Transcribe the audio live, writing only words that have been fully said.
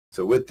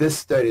So with this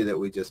study that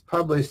we just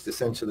published,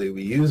 essentially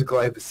we used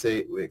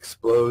glyphosate, we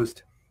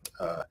exposed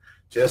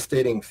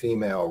gestating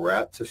female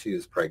rat till she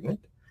was pregnant,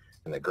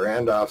 and the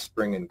grand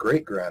offspring and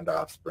great-grand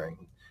offspring.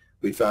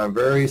 We found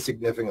very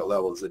significant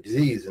levels of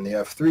disease. In the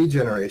F3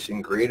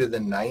 generation, greater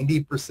than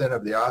 90%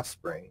 of the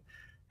offspring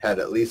had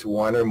at least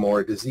one or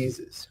more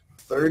diseases.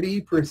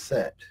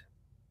 30%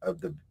 of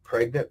the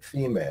pregnant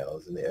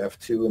females in the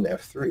F2 and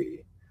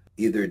F3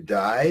 either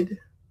died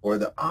or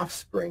the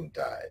offspring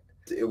died.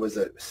 It was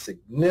a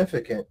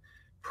significant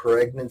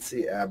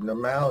pregnancy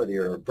abnormality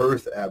or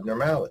birth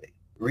abnormality.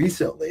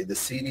 Recently, the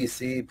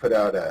CDC put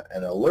out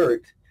an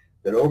alert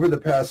that over the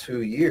past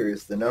few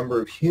years, the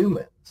number of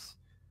humans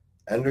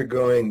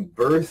undergoing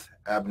birth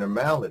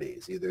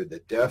abnormalities, either the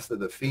death of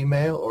the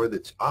female or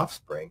the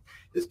offspring,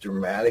 is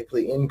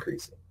dramatically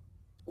increasing.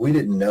 We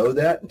didn't know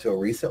that until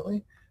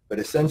recently, but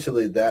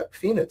essentially that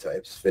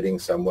phenotype is fitting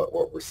somewhat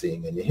what we're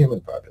seeing in the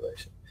human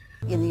population.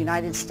 In the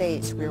United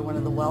States, we're one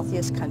of the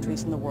wealthiest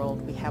countries in the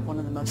world. We have one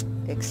of the most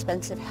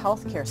expensive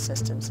healthcare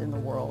systems in the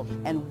world.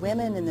 And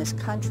women in this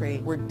country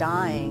were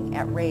dying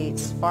at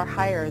rates far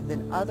higher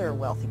than other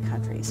wealthy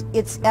countries.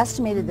 It's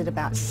estimated that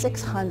about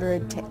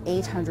 600 to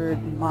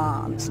 800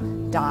 moms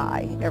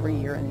die every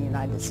year in the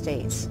United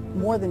States.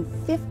 More than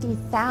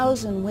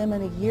 50,000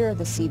 women a year,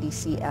 the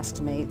CDC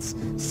estimates,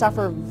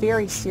 suffer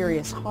very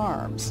serious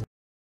harms.